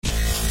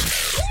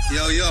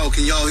Yo,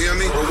 can y'all hear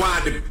me?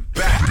 Rewind it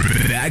back.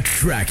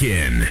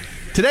 BackTrackin.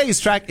 Today's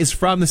track is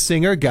from the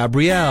singer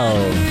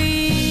Gabrielle.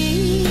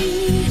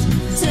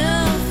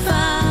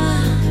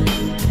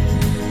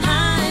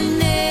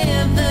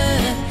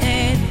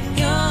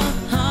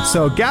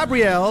 So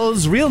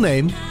Gabrielle's real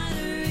name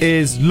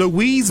is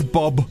Louise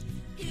Bob,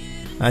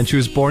 and she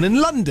was born in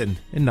London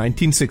in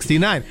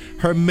 1969.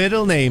 Her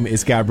middle name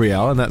is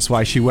Gabrielle, and that's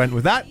why she went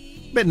with that.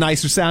 Bit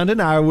nicer sounding,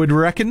 I would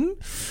reckon.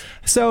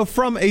 So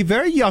from a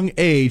very young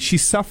age, she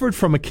suffered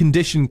from a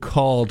condition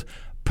called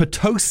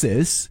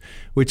ptosis,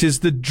 which is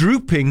the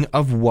drooping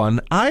of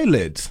one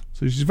eyelid.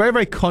 So she's very,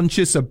 very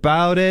conscious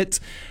about it.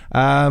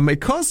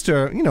 It caused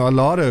her, a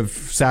lot of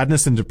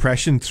sadness and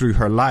depression through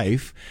her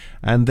life.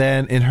 And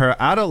then in her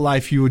adult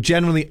life, you would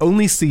generally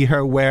only see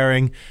her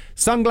wearing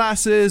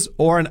sunglasses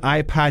or an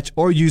eye patch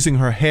or using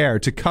her hair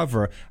to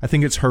cover, I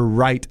think it's her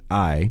right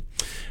eye.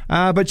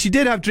 But she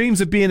did have dreams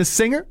of being a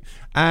singer.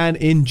 And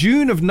in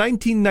June of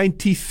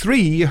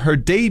 1993, her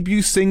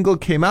debut single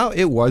came out.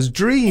 It was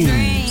Dreams.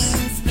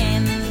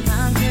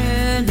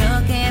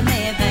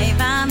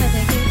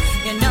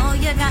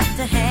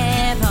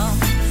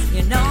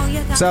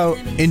 So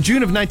in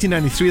June of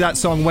 1993, that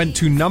song went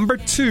to number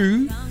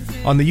 2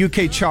 on the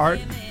UK chart,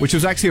 which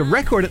was actually a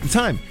record at the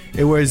time.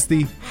 It was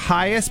the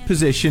highest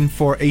position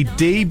for a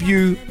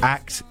debut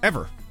act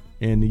ever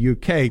in the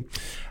UK.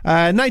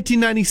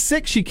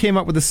 1996, she came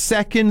up with a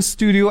second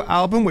studio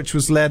album, which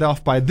was led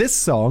off by this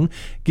song,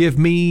 Give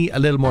Me a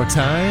Little More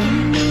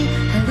Time.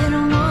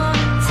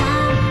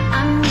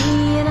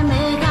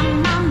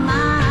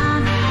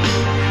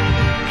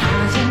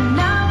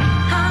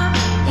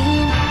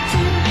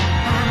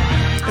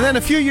 And then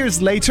a few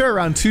years later,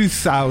 around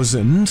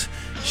 2000,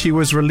 she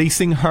was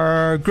releasing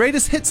her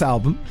greatest hits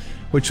album,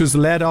 which was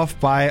led off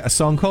by a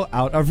song called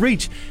Out of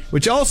Reach,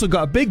 which also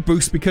got a big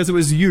boost because it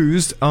was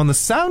used on the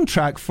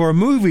soundtrack for a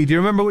movie. Do you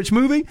remember which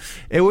movie?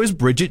 It was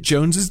Bridget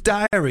Jones's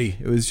Diary.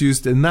 It was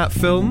used in that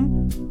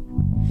film.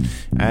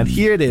 And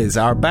here it is,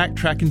 our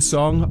BackTrackin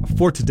song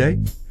for today,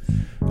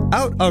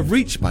 Out of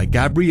Reach by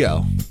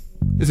Gabrielle.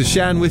 This is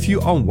Shan with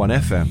you on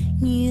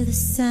 1FM. Knew the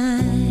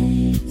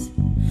signs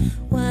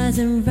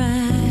wasn't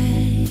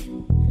right.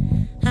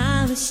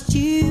 I was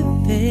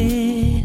stupid.